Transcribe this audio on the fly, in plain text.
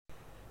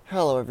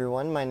Hello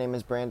everyone, my name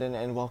is Brandon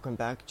and welcome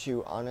back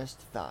to Honest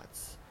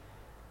Thoughts.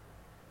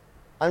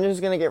 I'm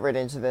just going to get right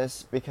into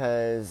this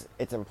because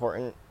it's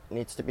important,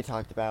 needs to be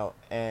talked about,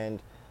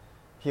 and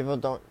people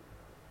don't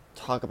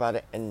talk about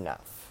it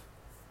enough.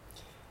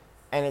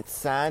 And it's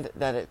sad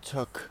that it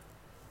took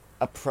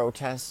a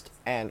protest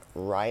and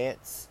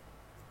riots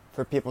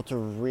for people to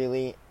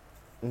really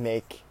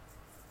make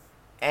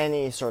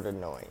any sort of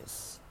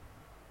noise.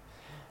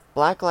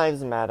 Black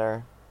Lives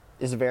Matter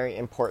is a very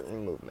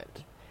important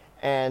movement.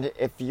 And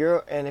if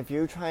you're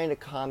trying to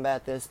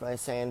combat this by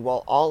saying,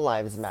 well, all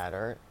lives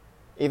matter,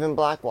 even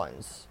black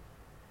ones.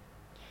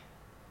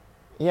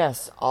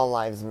 Yes, all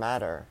lives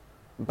matter,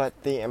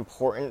 but the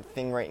important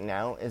thing right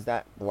now is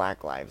that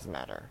black lives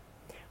matter.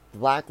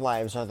 Black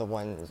lives are the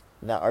ones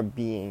that are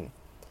being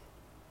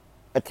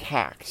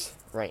attacked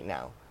right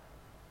now.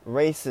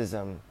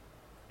 Racism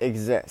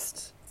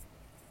exists.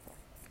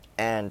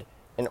 And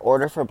in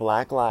order for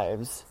black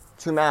lives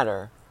to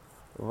matter,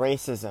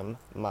 racism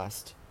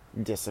must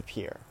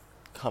disappear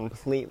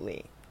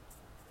completely,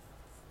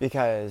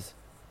 because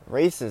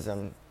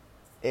racism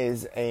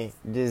is a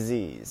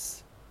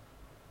disease.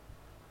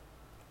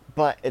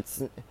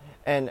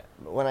 And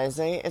when I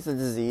say it's a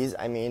disease,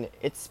 I mean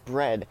it's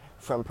spread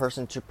from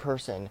person to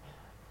person,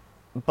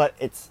 but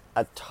it's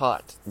a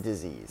taught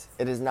disease.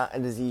 It is not a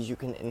disease you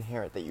can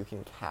inherit, that you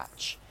can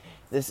catch.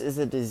 This is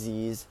a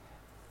disease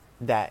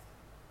that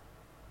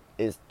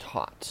is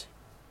taught.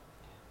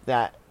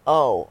 That,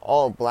 oh,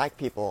 all black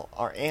people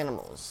are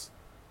animals.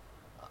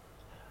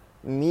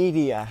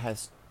 Media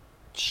has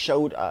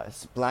showed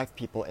us black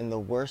people in the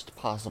worst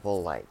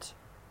possible light.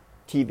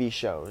 TV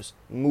shows,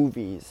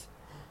 movies,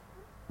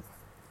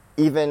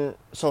 even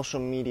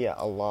social media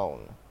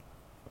alone.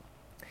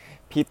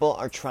 People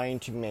are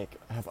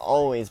have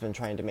always been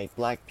trying to make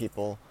black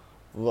people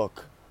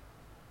look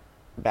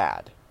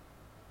bad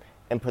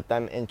and put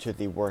them into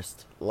the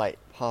worst light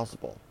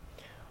possible.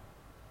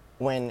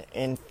 When,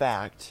 in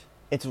fact,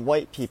 it's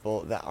white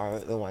people that are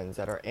the ones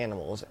that are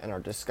animals and are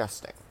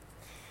disgusting.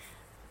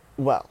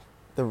 Well,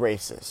 the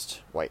racist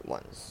white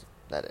ones,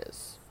 that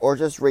is. Or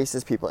just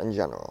racist people in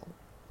general.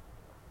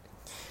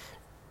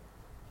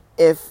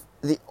 If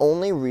the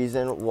only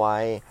reason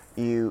why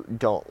you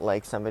don't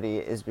like somebody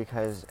is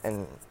because,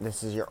 and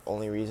this is your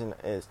only reason,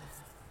 is,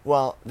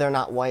 well, they're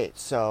not white,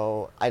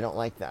 so I don't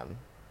like them,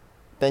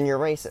 then you're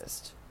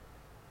racist.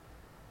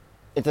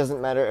 It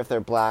doesn't matter if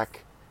they're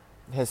black,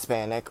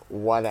 Hispanic,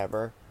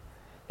 whatever.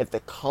 If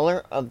the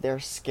color of their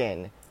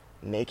skin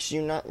makes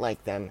you not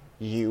like them,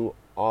 you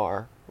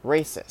are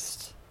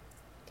racist.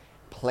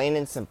 Plain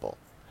and simple.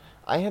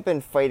 I have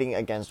been fighting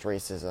against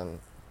racism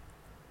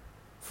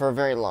for a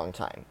very long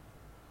time.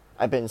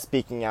 I've been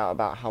speaking out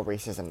about how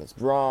racism is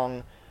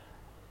wrong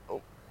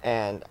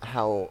and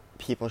how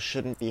people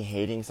shouldn't be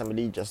hating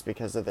somebody just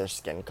because of their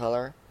skin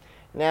color.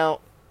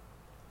 Now,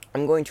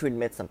 I'm going to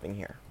admit something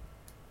here.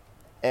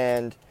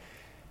 And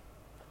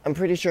I'm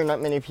pretty sure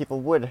not many people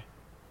would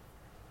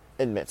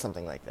admit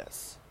something like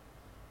this.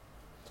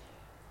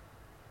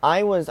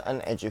 I was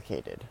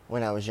uneducated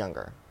when I was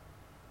younger,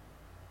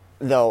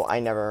 though I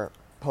never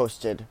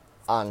posted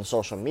on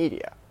social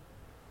media.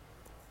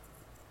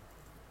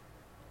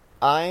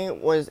 I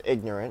was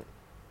ignorant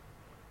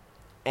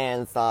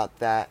and thought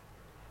that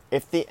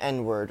if the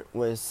N-word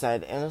was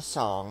said in a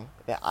song,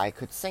 that I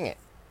could sing it,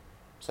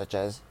 such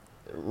as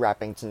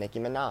rapping to Nicki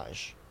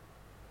Minaj.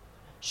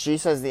 She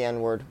says the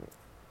N-word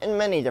in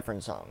many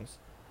different songs,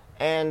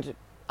 and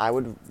I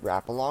would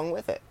rap along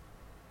with it.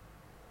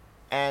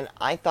 And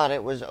I thought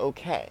it was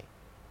okay,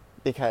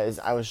 because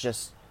I was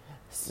just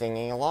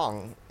singing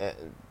along. It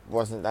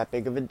wasn't that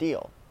big of a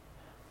deal.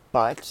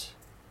 But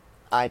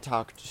I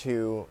talked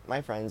to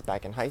my friends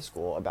back in high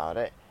school about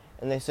it,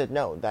 and they said,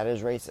 no, that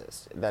is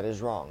racist. That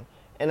is wrong.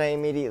 And I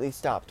immediately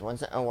stopped.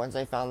 Once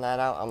I found that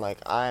out, I'm like,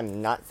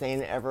 I'm not saying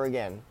it ever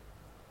again.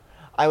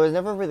 I was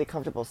never really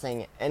comfortable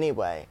saying it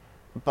anyway,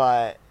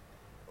 but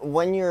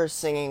when you're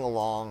singing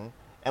along,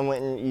 and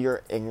when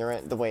you're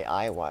ignorant the way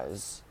I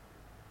was,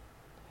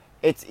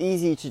 it's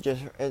easy to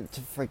just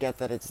to forget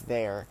that it's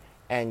there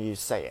and you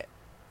say it.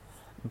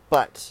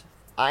 But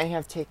I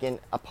have taken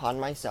upon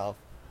myself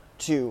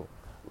to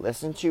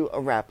listen to a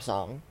rap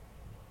song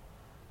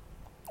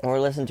or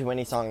listen to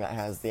any song that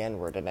has the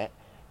N-word in it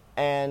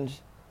and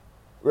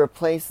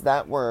replace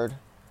that word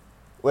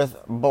with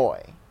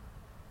boy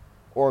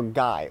or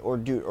guy or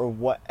dude or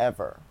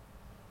whatever.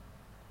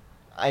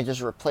 I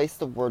just replace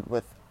the word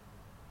with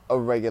a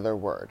regular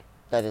word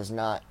that is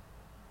not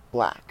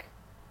black,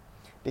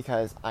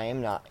 because I am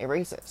not a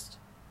racist.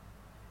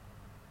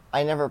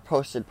 I never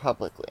posted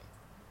publicly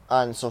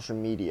on social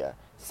media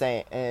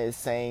saying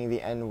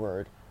the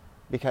N-word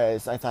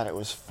because I thought it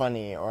was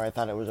funny or I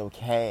thought it was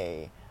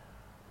okay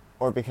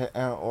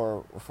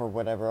or for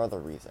whatever other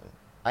reason.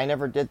 I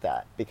never did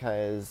that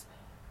because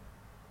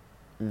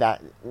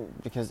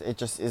it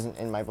just isn't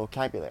in my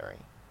vocabulary.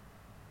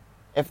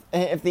 If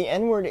the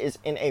N-word is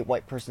in a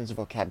white person's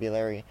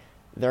vocabulary,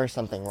 there is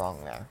something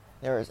wrong there.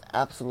 There is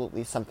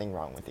absolutely something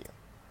wrong with you.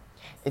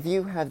 If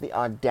you have the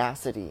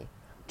audacity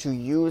to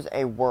use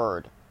a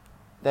word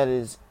that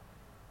is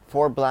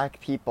for black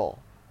people,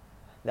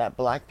 that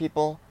black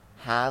people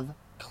have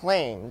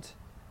claimed,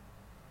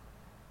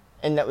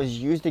 and that was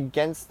used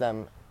against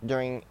them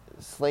during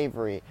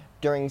slavery,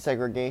 during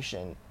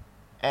segregation,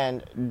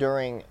 and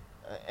during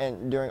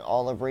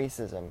all of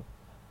racism,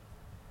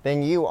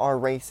 then you are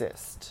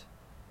racist.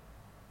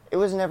 It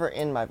was never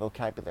in my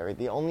vocabulary.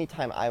 The only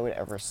time I would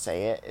ever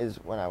say it is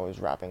when I was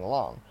rapping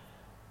along.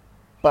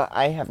 But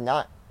I have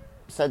not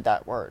said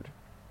that word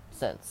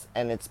since.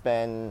 And it's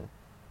been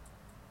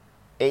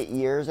 8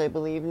 years, I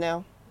believe,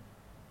 now.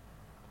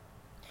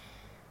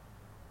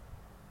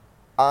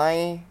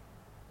 I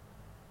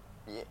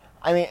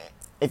mean,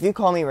 if you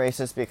call me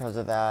racist because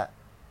of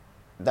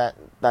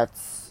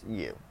that's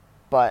you.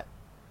 But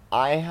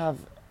I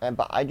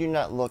do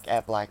not look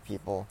at black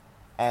people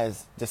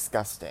as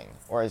disgusting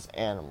or as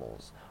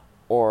animals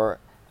or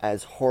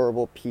as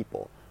horrible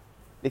people,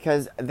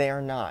 because they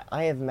are not.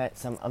 I have met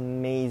some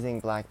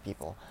amazing black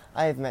people.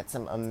 I have met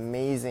some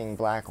amazing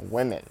black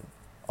women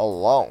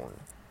alone.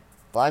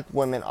 Black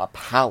women are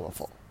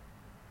powerful.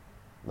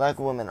 Black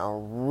women are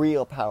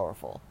real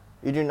powerful.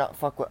 You do not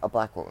fuck with a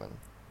black woman.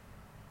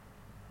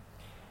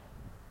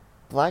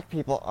 Black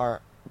people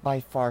are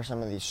by far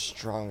some of the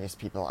strongest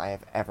people I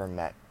have ever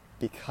met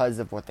because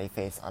of what they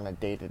face on a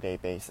day-to-day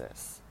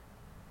basis.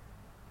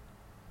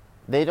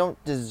 They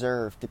don't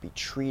deserve to be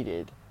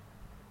treated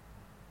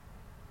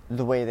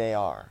the way they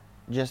are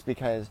just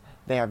because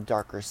they have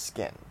darker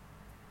skin.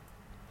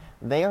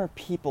 They are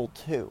people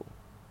too.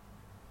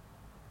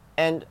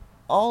 And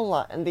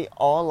the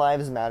All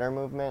Lives Matter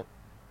movement,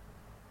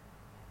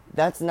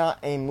 that's not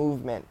a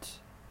movement.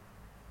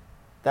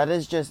 That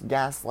is just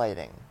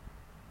gaslighting.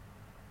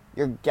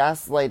 You're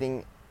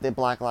gaslighting the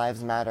Black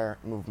Lives Matter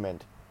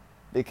movement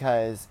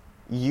because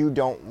you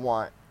don't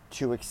want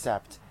to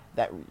accept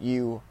that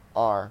you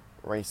are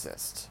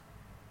racist.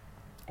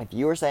 If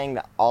you are saying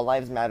that all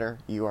lives matter,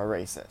 you are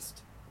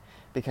racist.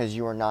 Because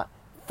you are not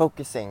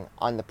focusing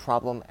on the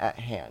problem at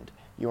hand.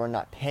 You are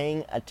not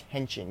paying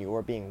attention. You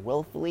are being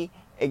willfully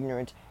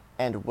ignorant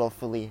and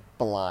willfully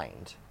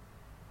blind.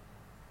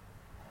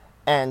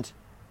 And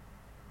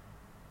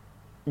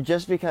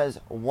just because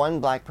one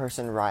black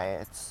person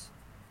riots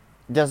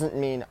doesn't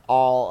mean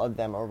all of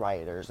them are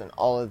rioters and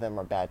all of them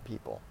are bad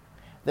people.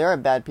 There are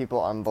bad people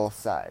on both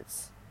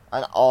sides.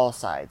 On all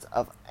sides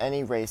of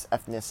any race,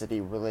 ethnicity,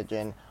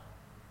 religion,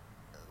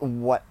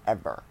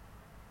 whatever.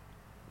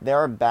 There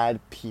are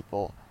bad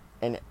people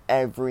in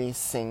every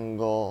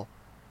single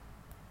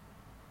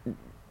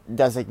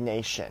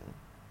designation.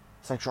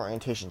 Sexual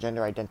orientation,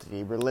 gender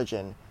identity,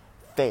 religion,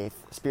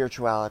 faith,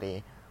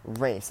 spirituality,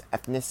 race,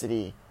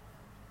 ethnicity,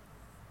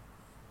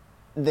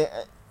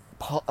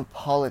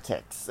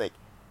 politics. Like,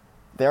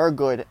 there are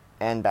good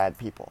and bad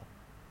people.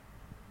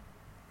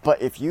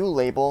 But if you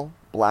label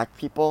black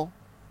people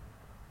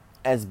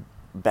as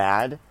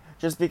bad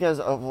just because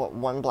of what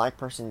one black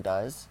person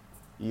does,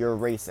 you're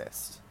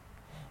racist.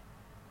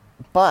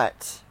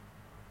 But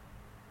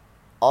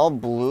all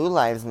blue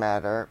lives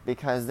matter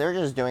because they're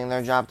just doing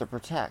their job to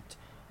protect.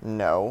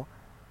 No,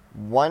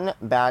 one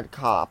bad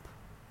cop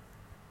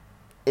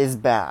is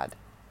bad.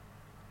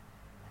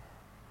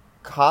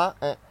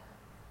 The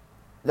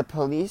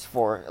police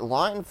force,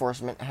 law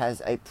enforcement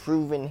has a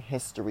proven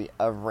history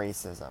of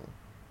racism.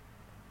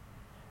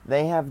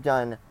 They have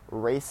done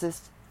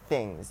racist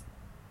things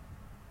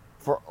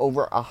for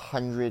over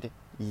 100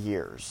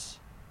 years.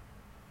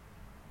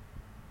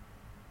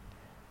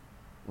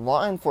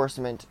 Law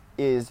enforcement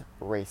is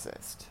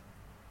racist.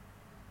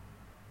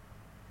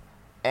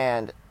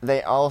 And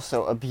they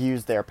also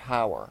abuse their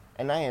power.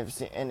 And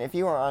and if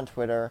you are on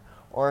Twitter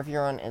or if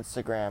you're on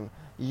Instagram,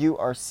 you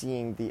are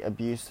seeing the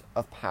abuse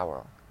of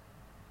power.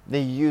 They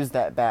use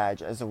that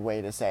badge as a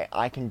way to say,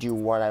 I can do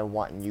what I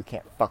want and you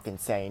can't fucking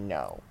say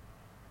no.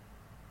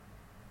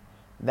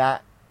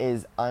 That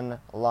is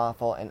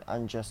unlawful and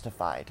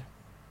unjustified.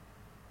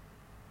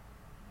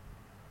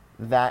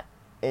 That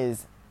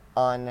is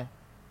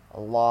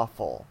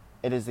unlawful.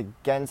 It is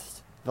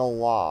against the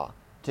law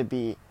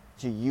to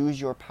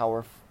use your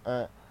power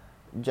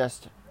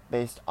just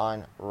based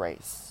on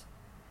race.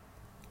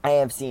 I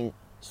have seen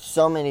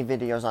so many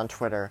videos on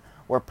Twitter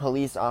where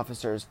police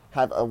officers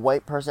have a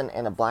white person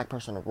and a black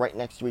person right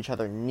next to each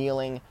other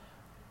kneeling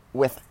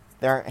with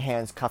their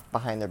hands cuffed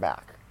behind their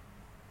back.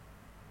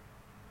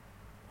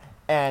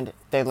 And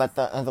they let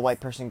the white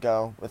person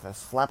go with a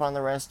slap on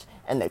the wrist,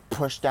 and they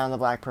push down the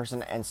black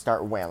person and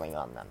start wailing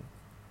on them.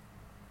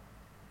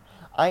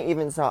 I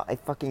even saw a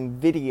fucking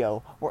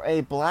video where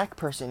a black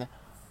person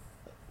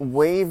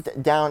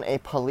waved down a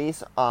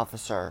police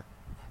officer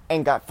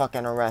and got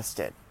fucking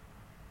arrested.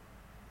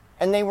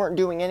 And they weren't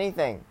doing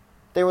anything.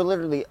 They were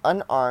literally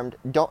unarmed,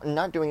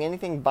 not doing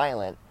anything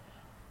violent,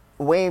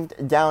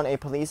 waved down a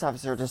police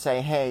officer to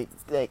say, hey,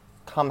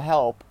 come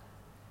help,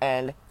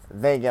 and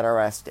they get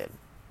arrested.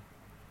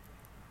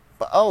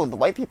 But, the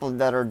white people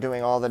that are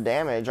doing all the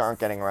damage aren't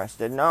getting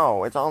arrested.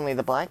 No, it's only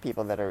the black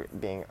people that are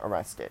being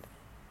arrested.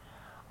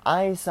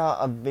 I saw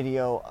a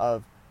video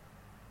of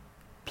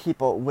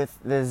people with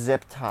the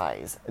zip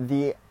ties.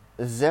 The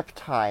zip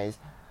ties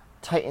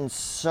tightened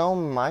so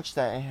much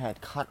that it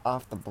had cut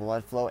off the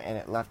blood flow and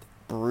it left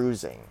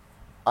bruising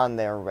on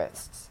their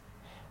wrists.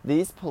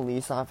 These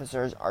police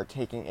officers are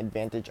taking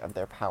advantage of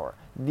their power.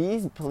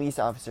 These police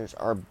officers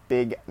are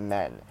big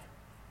men.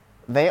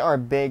 They are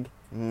big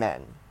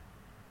men.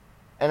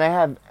 And I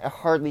have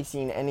hardly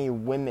seen any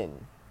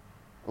women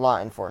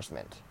law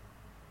enforcement.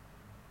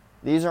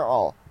 These are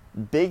all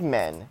big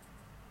men,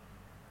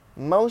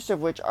 most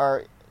of which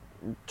are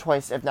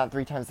twice, if not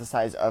 3 times the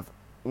size of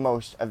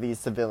most of these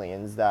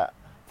civilians that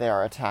they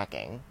are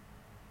attacking,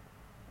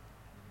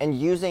 and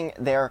using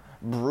their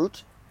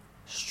brute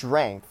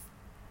strength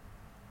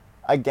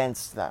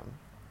against them,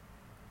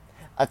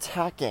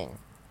 attacking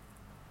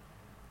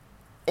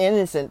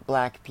innocent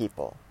black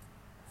people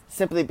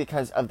simply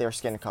because of their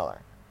skin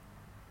color.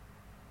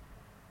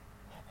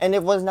 And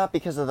it was not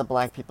because of the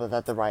black people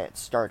that the riot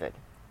started.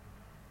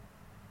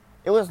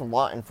 It was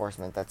law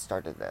enforcement that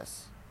started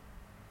this.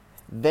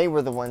 They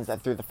were the ones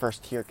that threw the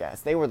first tear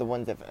gas. They were the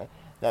ones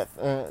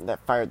that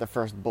fired the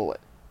first bullet.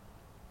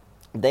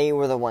 They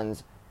were the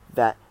ones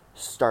that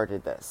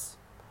started this.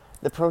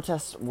 The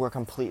protests were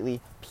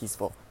completely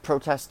peaceful,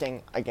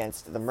 protesting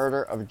against the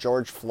murder of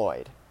George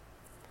Floyd,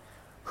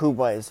 who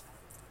was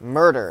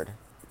murdered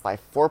by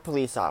 4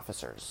 police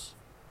officers.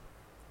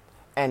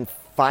 And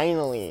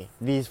finally,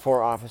 these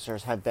 4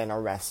 officers have been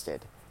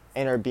arrested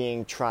and are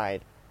being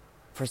tried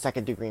for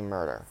second-degree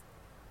murder.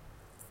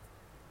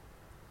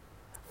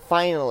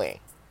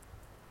 Finally.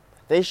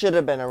 They should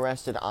have been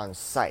arrested on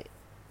sight.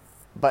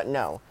 But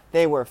no,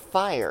 they were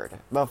fired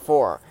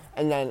before,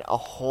 and then a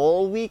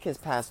whole week has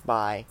passed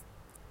by,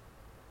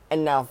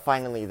 and now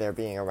finally they're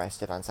being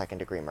arrested on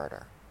second-degree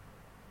murder.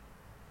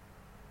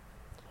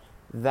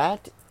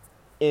 That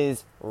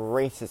is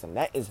racism.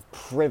 That is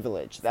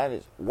privilege. That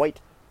is white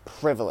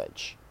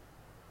privilege.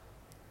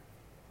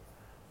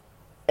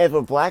 If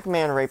a black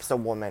man rapes a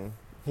woman,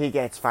 he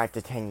gets 5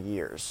 to 10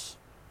 years.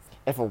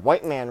 If a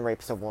white man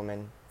rapes a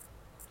woman,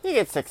 he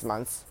gets 6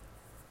 months.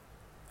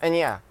 And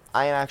yeah,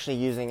 I am actually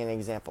using an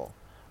example.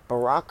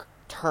 Barack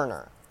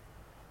Turner.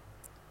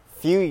 A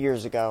few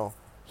years ago,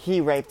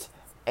 he raped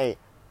an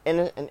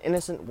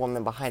innocent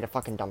woman behind a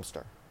fucking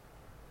dumpster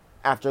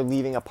after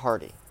leaving a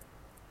party.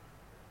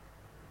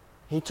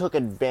 He took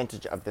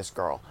advantage of this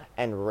girl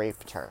and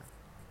raped her.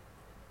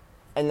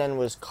 And then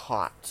was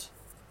caught.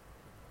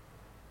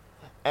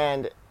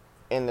 And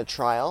in the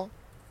trial,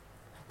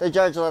 the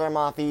judge let him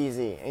off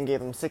easy and gave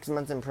him 6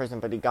 months in prison,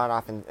 but he got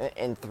off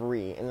in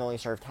 3 and only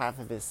served half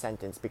of his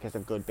sentence because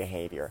of good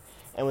behavior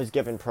and was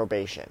given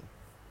probation.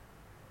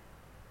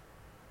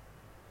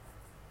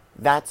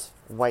 That's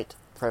white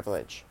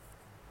privilege.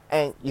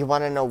 And you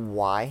want to know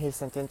why his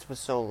sentence was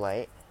so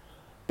light?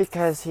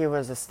 Because he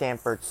was a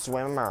Stanford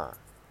swimmer.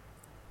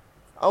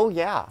 Oh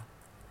yeah.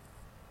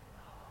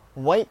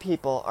 White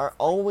people are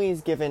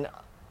always given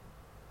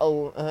a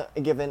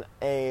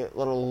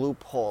little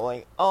loophole,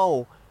 like,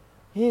 oh,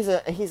 he's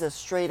a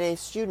straight A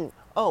student.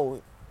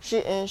 Oh,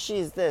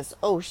 she's this.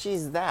 Oh,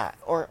 she's that.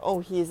 Or oh,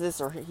 he's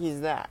this or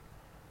he's that.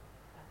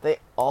 They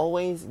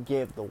always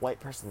give the white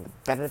person the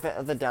benefit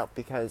of the doubt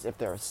because if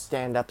they're a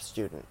stand-up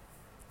student.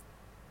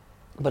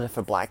 But if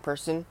a black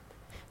person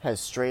has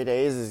straight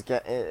A's,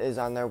 is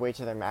on their way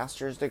to their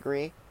master's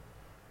degree,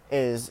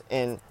 is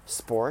in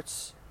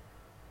sports,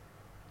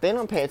 they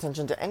don't pay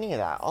attention to any of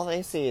that. All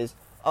they see is,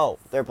 oh,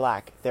 they're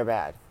black, they're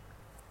bad.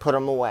 Put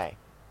them away.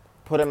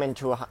 Put them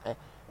into a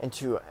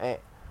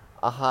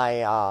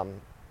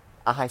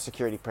high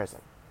security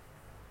prison.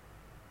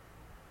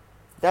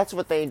 That's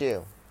what they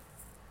do.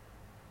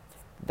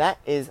 That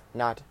is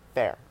not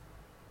fair.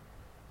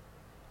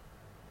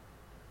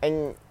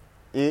 And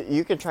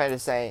you could try to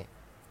say,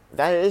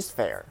 that is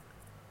fair.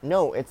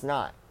 No, it's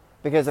not.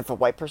 Because if a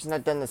white person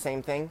had done the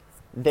same thing,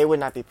 they would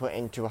not be put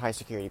into a high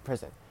security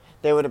prison.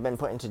 They would have been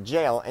put into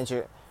jail,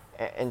 into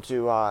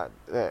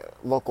the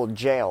local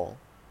jail,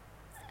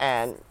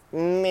 and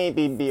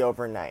maybe be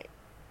overnight.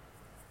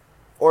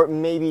 Or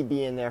maybe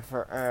be in there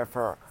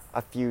for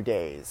a few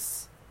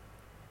days.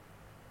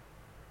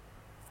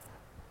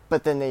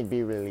 But then they'd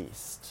be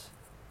released.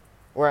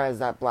 Whereas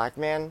that black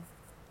man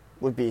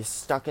would be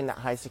stuck in that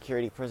high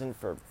security prison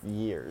for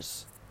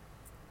years.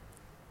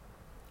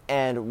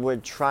 And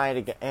would try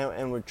to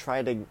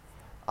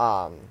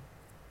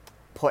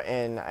put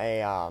in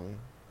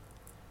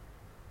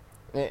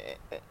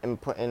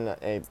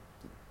a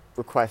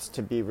request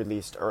to be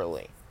released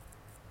early.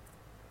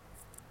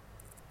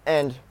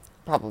 And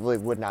probably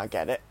would not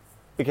get it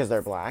because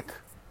they're black.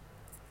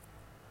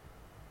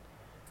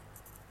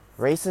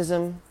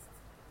 Racism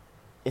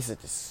is a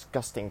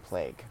disgusting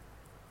plague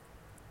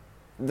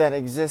that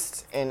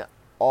exists in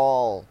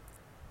all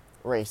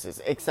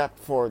races except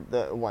for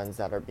the ones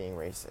that are being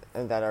racist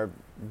and that are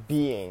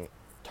being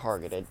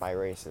targeted by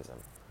racism.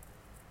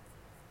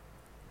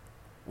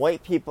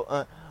 White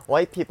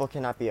people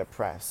cannot be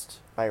oppressed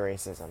by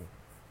racism.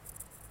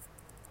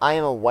 I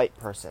am a white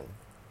person.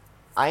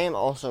 I am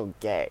also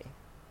gay.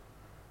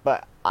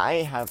 But I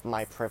have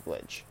my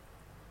privilege.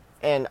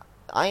 And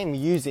I am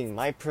using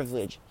my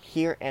privilege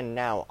here and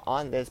now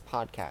on this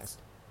podcast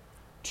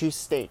to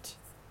state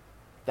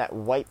that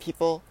white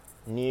people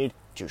need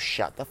to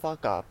shut the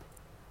fuck up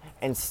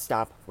and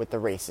stop with the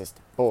racist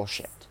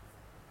bullshit.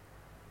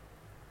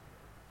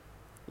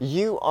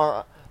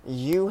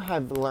 You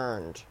have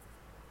learned,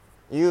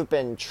 you've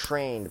been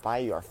trained by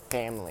your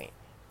family,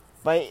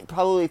 by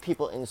probably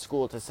people in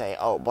school to say,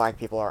 oh, black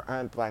people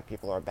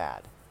are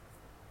bad.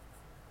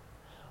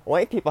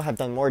 White people have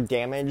done more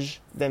damage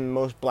than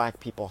most black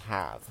people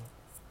have.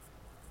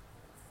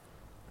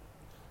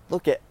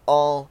 Look at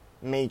all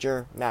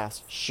major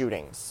mass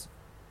shootings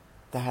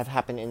that have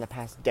happened in the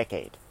past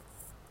decade.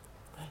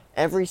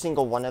 Every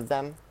single one of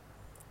them,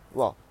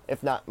 well,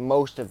 if not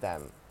most of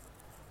them,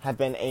 have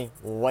been a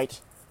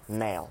white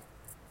male.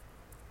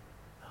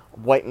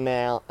 White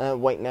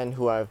men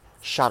who have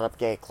shot up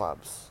gay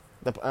clubs,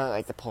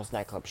 like the Pulse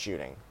nightclub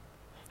shooting,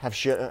 have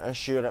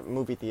shoot up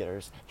movie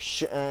theaters,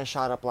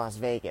 shot up Las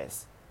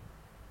Vegas,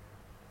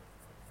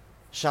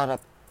 shot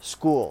up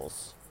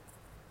schools.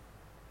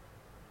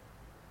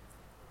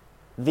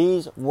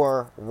 These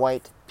were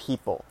white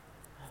people.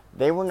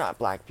 They were not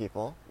black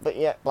people, but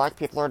yet black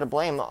people are to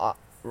blame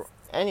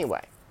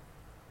anyway.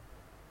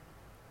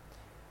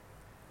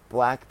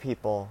 Black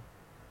people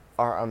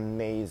are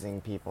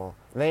amazing people.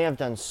 They have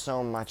done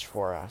so much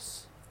for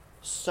us.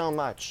 So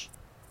much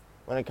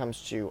when it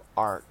comes to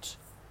art,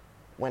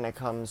 when it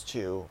comes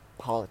to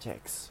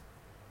politics,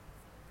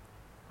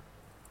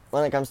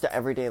 when it comes to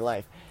everyday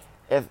life.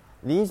 If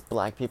these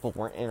black people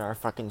weren't in our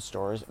fucking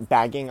stores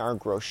bagging our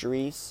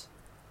groceries,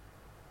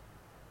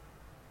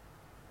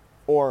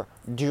 or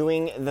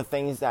doing the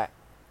things that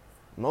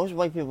most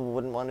white people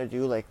wouldn't want to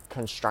do, like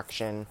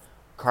construction,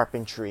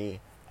 carpentry,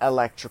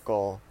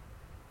 electrical,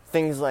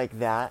 things like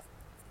that,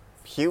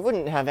 you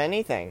wouldn't have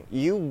anything.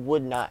 You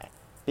would not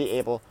be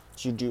able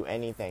to do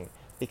anything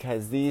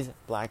because these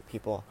black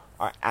people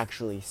are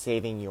actually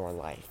saving your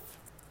life.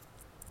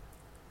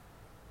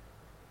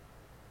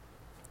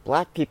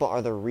 Black people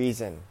are the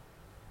reason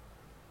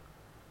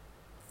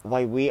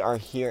why we are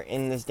here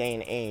in this day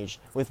and age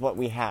with what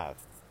we have,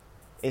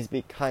 is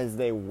because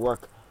they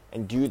work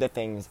and do the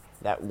things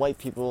that white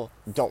people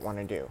don't want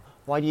to do.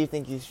 Why do you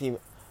think you see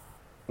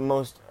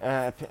most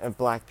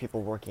black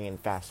people working in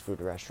fast food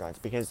restaurants?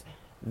 Because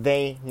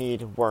they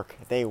need work,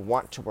 they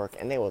want to work,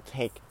 and they will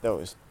take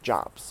those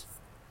jobs.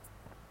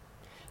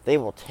 They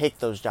will take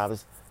those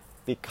jobs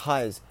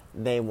because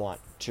they want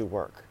to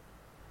work.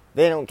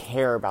 They don't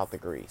care about the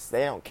grease.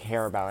 They don't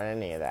care about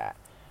any of that.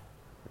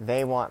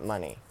 They want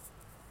money.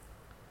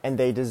 And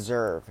they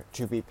deserve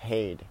to be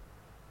paid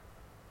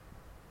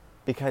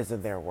because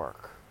of their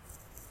work.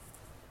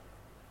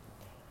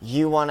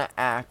 You want to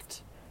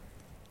act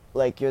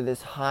like you're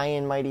this high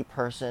and mighty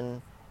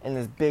person in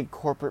this big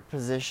corporate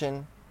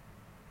position?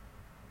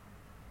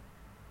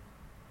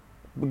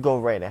 Go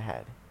right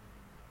ahead.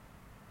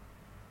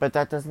 But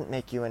that doesn't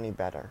make you any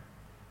better.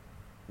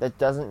 That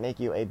doesn't make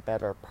you a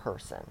better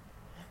person.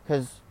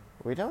 Because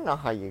we don't know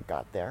how you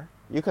got there.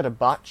 You could have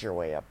bought your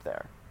way up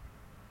there.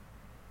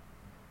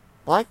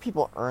 Black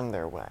people earn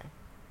their way.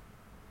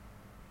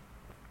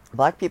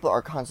 Black people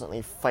are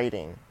constantly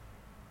fighting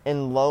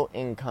in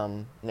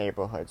low-income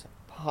neighborhoods.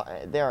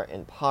 They are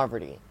in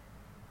poverty.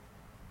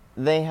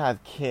 They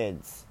have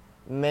kids,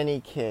 many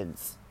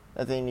kids,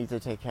 that they need to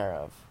take care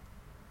of.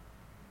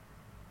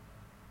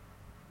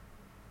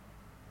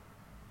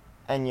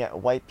 And yet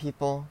white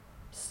people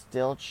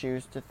still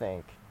choose to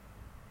think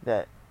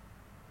that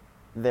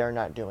they're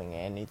not doing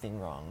anything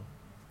wrong.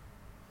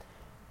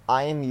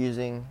 I am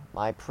using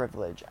my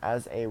privilege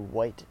as a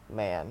white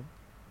man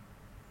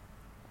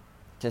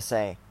to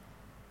say,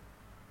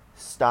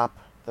 stop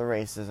the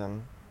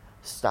racism,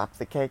 stop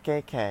the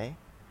KKK,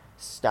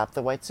 stop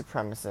the white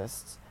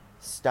supremacists,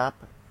 stop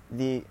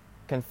the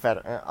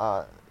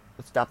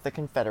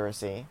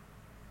Confederacy,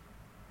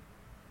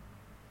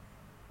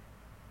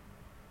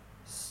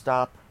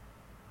 stop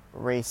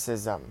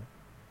racism.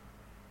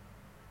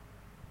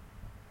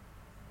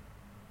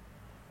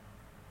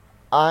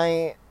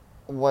 I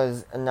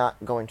was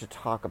not going to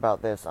talk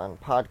about this on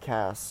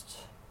podcast,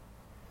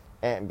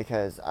 and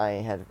because I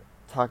had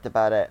talked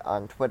about it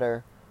on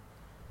Twitter,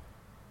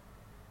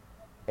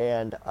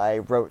 and I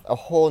wrote a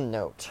whole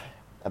note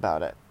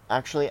about it.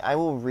 Actually, I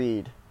will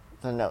read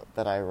the note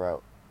that I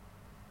wrote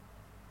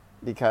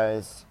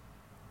because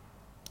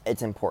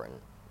it's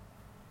important.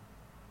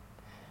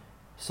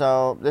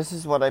 So, this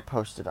is what I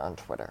posted on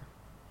Twitter.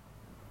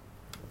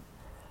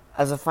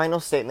 As a final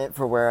statement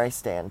for where I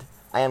stand,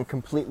 I am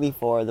completely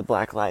for the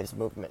Black Lives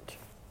Movement,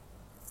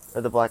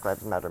 or the Black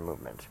Lives Matter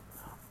movement.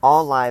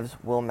 All lives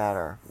will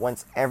matter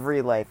once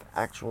every life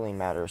actually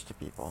matters to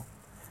people,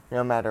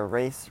 no matter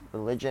race,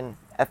 religion,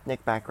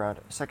 ethnic background,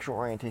 sexual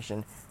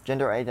orientation,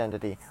 gender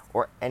identity,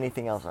 or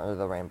anything else under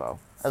the rainbow,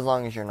 as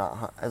long as you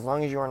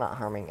are not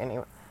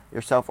harming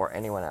yourself or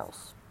anyone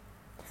else.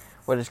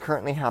 What is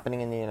currently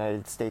happening in the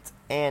United States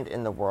and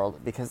in the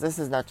world, because this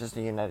is not just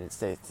a United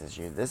States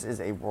issue, this is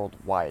a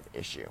worldwide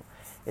issue,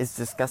 is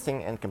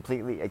disgusting and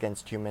completely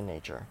against human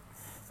nature.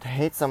 To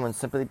hate someone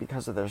simply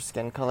because of their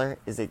skin color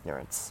is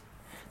ignorance.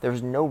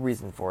 There's no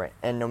reason for it,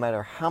 and no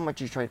matter how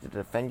much you try to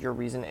defend your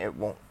reason, it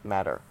won't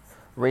matter.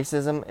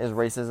 Racism is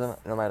racism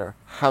no matter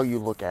how you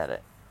look at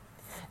it.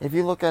 If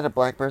you look at a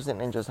black person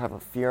and just have a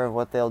fear of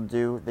what they'll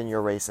do, then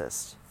you're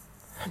racist.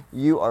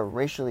 You are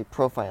racially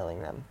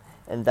profiling them,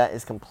 and that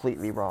is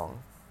completely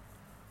wrong.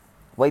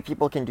 White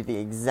people can do the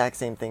exact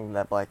same thing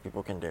that black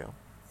people can do.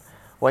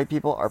 White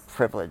people are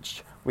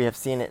privileged. We have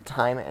seen it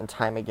time and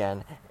time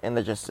again in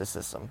the justice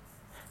system.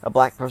 A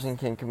black person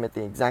can commit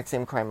the exact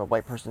same crime a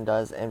white person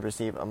does and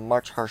receive a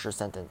much harsher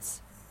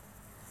sentence.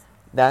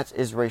 That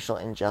is racial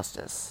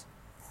injustice.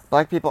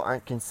 Black people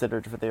aren't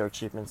considered for their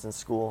achievements in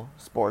school,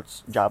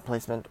 sports, job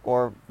placement,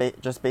 or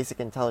just basic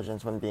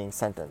intelligence when being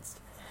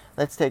sentenced.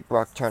 Let's take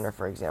Brock Turner,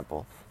 for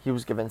example. He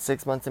was given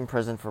 6 months in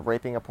prison for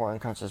raping a poor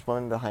unconscious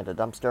woman behind a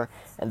dumpster,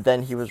 and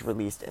then he was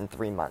released in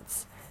 3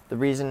 months. The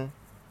reason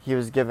he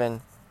was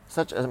given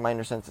such a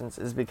minor sentence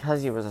is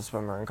because he was a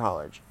swimmer in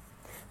college.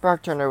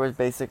 Brock Turner was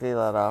basically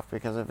let off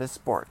because of his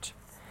sport.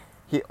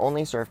 He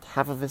only served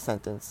half of his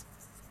sentence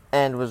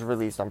and was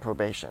released on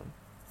probation.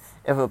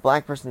 If a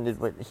black person did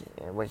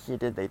what he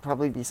did, they'd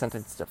probably be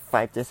sentenced to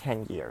 5 to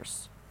 10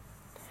 years.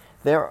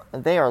 They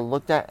are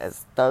looked at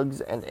as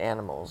thugs and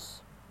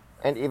animals,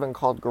 and even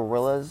called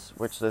gorillas,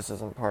 which this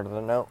isn't part of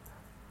the note,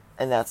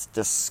 and that's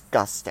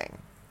disgusting.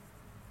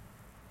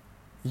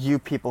 You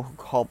people who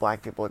call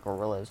black people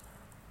gorillas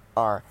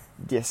are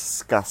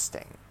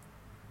disgusting.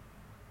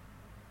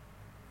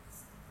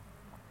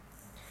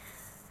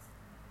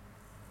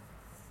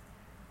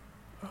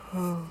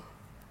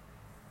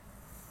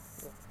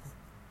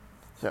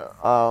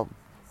 So,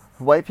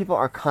 white people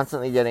are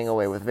constantly getting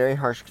away with very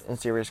harsh and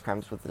serious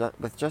crimes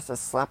with just a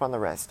slap on the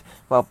wrist,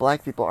 while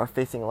black people are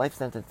facing life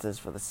sentences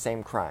for the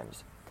same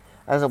crimes.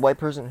 As a white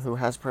person who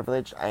has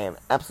privilege, I am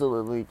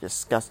absolutely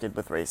disgusted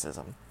with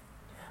racism.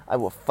 I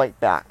will fight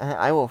back.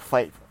 I will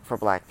fight for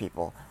black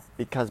people,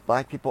 because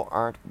black people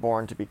aren't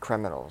born to be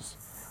criminals.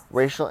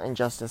 Racial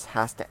injustice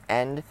has to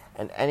end,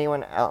 and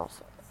anyone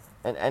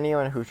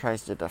who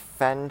tries to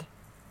defend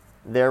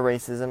their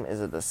racism is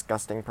a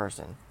disgusting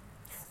person.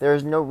 There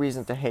is no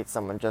reason to hate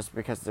someone just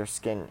because their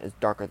skin is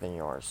darker than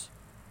yours.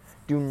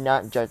 Do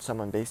not judge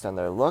someone based on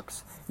their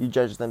looks, you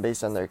judge them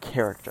based on their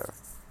character.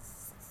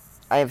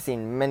 I have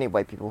seen many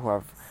white people who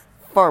have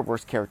far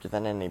worse character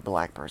than any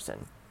black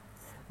person.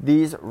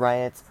 These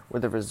riots were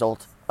the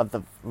result of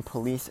the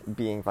police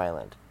being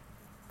violent.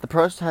 The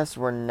protests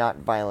were not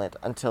violent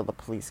until the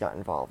police got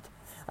involved.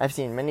 I've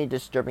seen many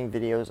disturbing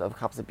videos of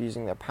cops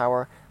abusing their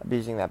power,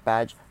 abusing that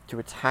badge, to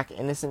attack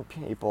innocent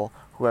people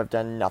who have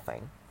done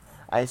nothing.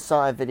 I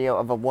saw a video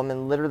of a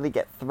woman literally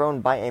get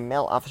thrown by a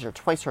male officer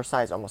twice her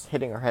size, almost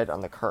hitting her head on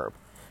the curb.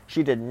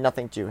 She did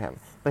nothing to him,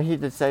 but he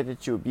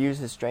decided to abuse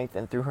his strength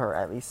and threw her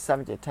at least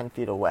 7 to 10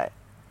 feet away.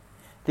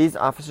 These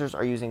officers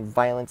are using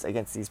violence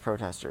against these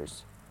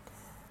protesters.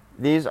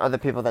 These are the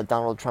people that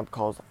Donald Trump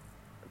calls,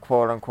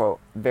 quote-unquote,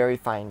 very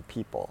fine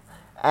people,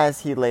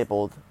 as he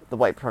labeled the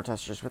white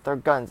protesters with their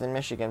guns in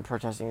Michigan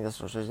protesting the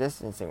social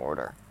distancing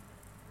order.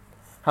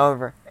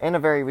 However, in a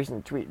very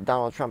recent tweet,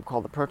 Donald Trump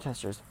called the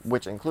protesters,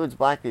 which includes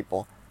black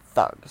people,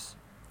 thugs.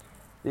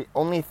 The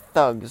only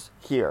thugs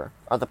here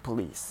are the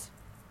police.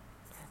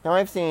 Now,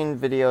 I've seen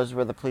videos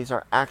where the police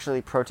are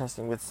actually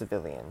protesting with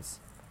civilians.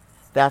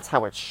 That's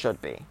how it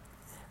should be.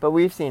 But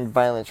we've seen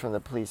violence from the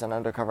police and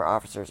undercover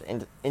officers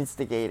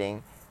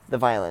instigating the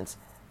violence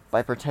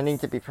by pretending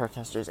to be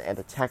protesters and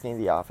attacking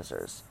the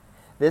officers.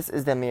 This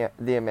is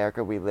the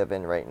America we live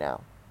in right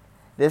now.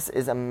 This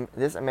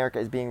America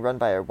is being run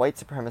by a white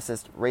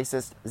supremacist,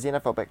 racist,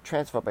 xenophobic,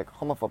 transphobic,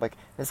 homophobic,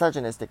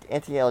 misogynistic,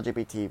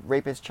 anti-LGBT,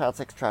 rapist, child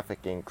sex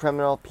trafficking,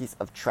 criminal piece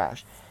of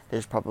trash.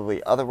 There's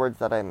probably other words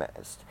that I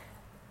missed,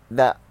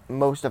 that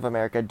most of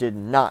America did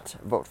not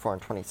vote for in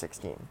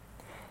 2016.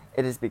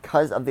 It is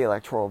because of the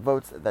electoral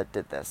votes that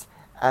did this,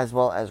 as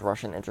well as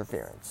Russian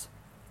interference.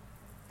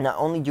 Not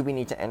only do we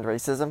need to end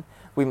racism,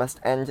 we must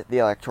end the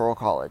Electoral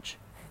College.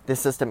 This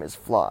system is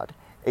flawed.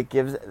 It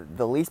gives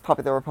the least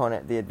popular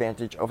opponent the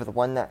advantage over the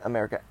one that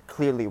America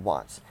clearly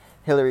wants.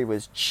 Hillary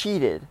was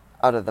cheated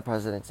out of the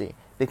presidency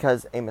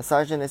because a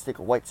misogynistic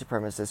white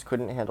supremacist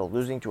couldn't handle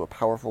losing to a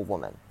powerful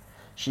woman.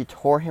 She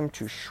tore him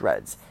to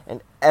shreds,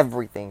 and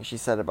everything she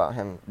said about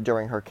him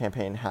during her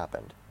campaign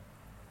happened.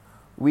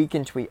 We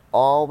can tweet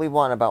all we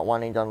want about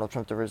wanting Donald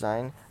Trump to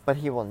resign, but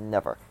he will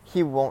never.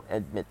 He won't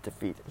admit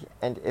defeat,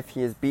 and if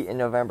he is beat in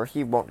November,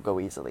 he won't go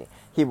easily.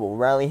 He will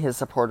rally his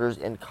supporters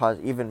and cause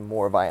even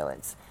more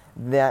violence.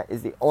 That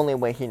is the only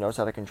way he knows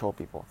how to control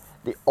people.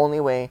 The only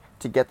way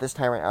to get this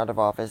tyrant out of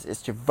office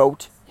is to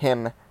vote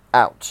him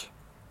out.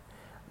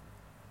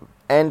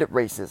 End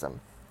racism.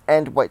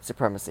 End white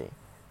supremacy.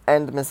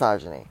 End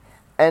misogyny.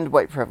 End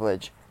white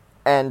privilege.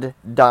 End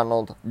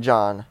Donald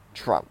John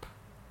Trump.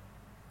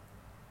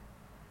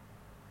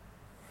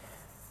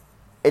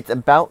 It's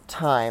about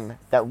time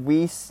that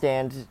we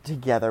stand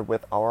together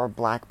with our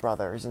black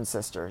brothers and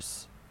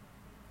sisters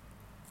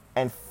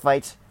and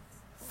fight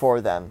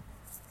for them.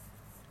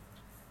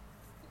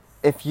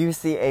 If you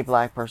see a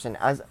black person,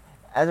 as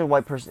a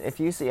white person, if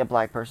you see a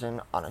black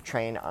person on a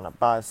train, on a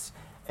bus,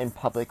 in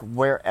public,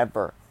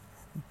 wherever,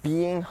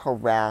 being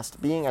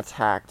harassed, being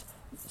attacked,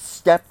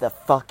 step the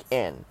fuck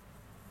in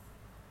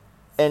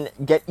and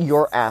get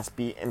your ass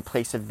beat in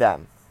place of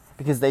them,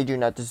 because they do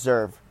not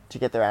deserve to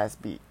get their ass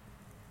beat.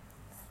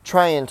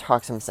 Try and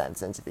talk some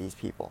sense into these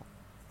people.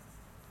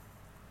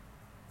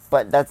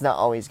 But that's not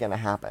always going to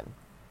happen.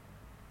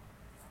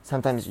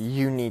 Sometimes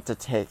you need to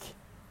take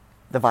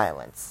the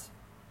violence.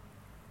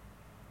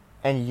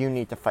 And you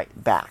need to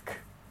fight back.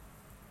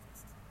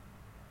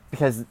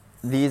 Because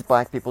these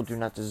black people do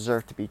not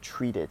deserve to be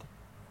treated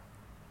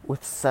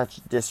with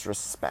such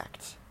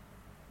disrespect.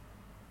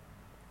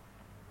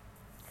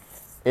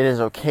 It is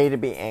okay to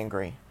be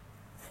angry.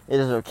 It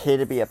is okay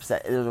to be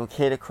upset. It is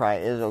okay to cry.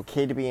 It is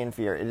okay to be in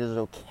fear. It is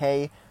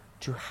okay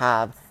to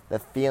have the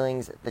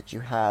feelings that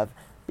you have,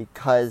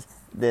 because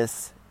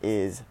this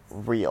is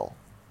real.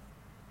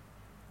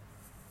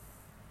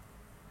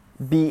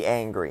 Be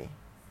angry.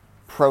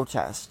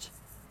 Protest.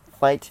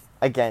 Fight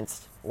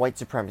against white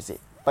supremacy.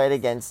 Fight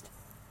against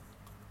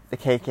the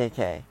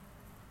KKK.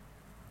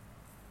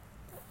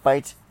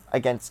 Fight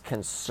against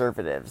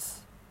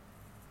conservatives.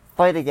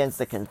 Fight against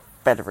the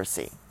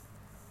Confederacy.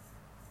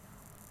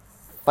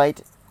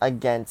 Fight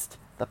against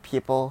the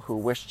people who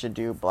wish to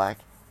do black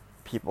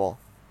people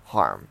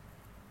harm.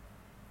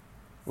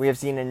 We have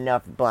seen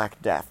enough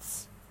black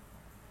deaths.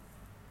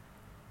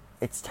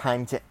 It's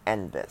time to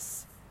end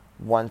this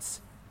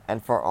once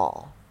and for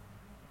all.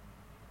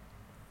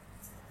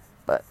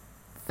 But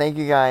thank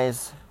you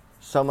guys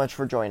so much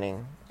for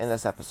joining in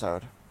this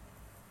episode.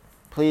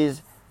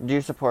 Please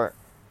do support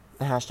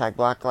the hashtag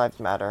Black Lives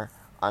Matter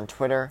on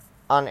Twitter,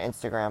 on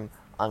Instagram,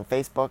 on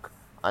Facebook,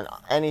 on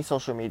any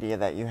social media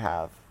that you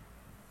have,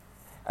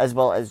 as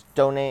well as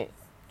donate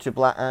to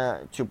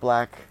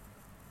black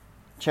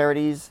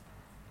charities,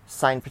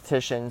 sign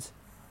petitions,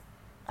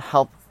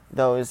 help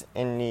those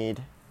in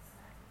need,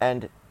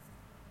 and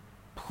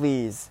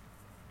please,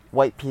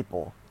 white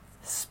people,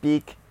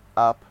 speak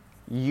up,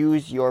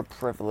 use your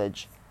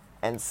privilege,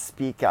 and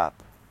speak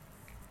up,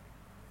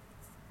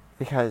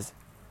 because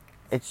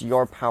it's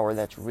your power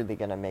that's really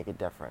going to make a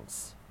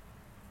difference.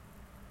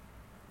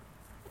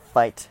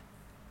 Fight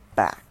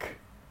back.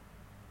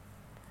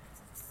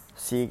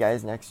 See you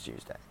guys next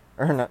Tuesday.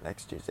 Or not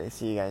next Tuesday.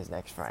 See you guys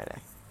next Friday.